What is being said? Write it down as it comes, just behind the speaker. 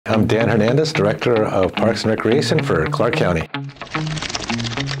I'm Dan Hernandez, Director of Parks and Recreation for Clark County.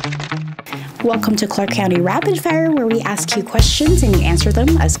 Welcome to Clark County Rapid Fire, where we ask you questions and you answer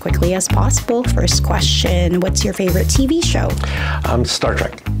them as quickly as possible. First question, what's your favorite TV show? Star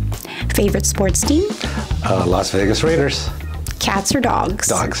Trek. Favorite sports team? Las Vegas Raiders. Cats or dogs?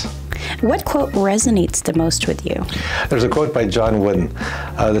 Dogs. What quote resonates the most with you? There's a quote by John Wooden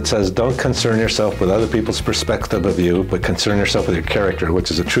that says, "Don't concern yourself with other people's perspective of you, but concern yourself with your character, which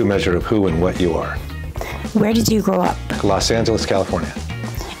is a true measure of who and what you are." Where did you grow up? Los Angeles, California.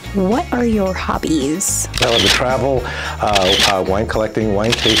 What are your hobbies? I love to travel, wine collecting,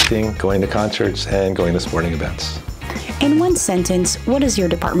 wine tasting, going to concerts, and going to sporting events. In one sentence, what does your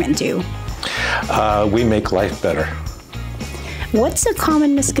department do? We make life better. What's a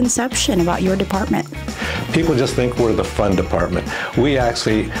common misconception about your department? People just think we're the fun department. We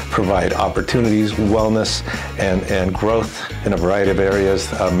actually provide opportunities, wellness, and growth in a variety of areas,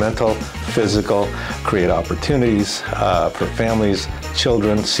 mental, physical, create opportunities for families,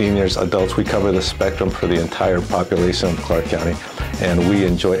 children, seniors, adults. We cover the spectrum for the entire population of Clark County, and we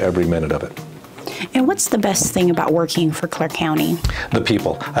enjoy every minute of it. And what's the best thing about working for Clark County? The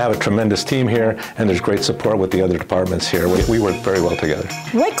people. I have a tremendous team here, and there's great support with the other departments here. We work very well together.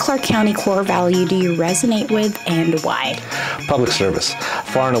 What Clark County core value do you resonate with, and why? Public service.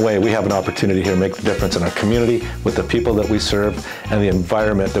 Far and away, we have an opportunity here to make the difference in our community with the people that we serve and the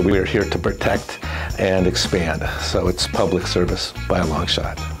environment that we are here to protect and expand. So it's public service by a long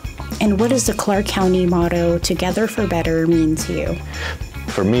shot. And what does the Clark County motto, "Together for Better," mean to you?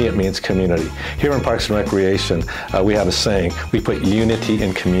 For me, it means community. Here in Parks and Recreation, we have a saying, we put unity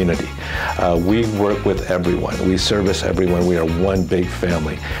in community. We work with everyone. We service everyone. We are one big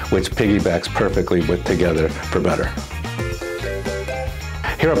family, which piggybacks perfectly with Together for Better.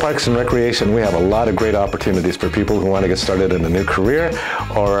 Here at Parks and Recreation, we have a lot of great opportunities for people who want to get started in a new career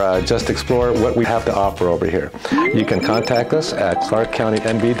or just explore what we have to offer over here. You can contact us at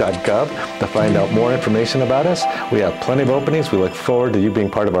clarkcountynb.gov to find out more information about us. We have plenty of openings. We look forward to you being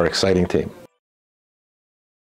part of our exciting team.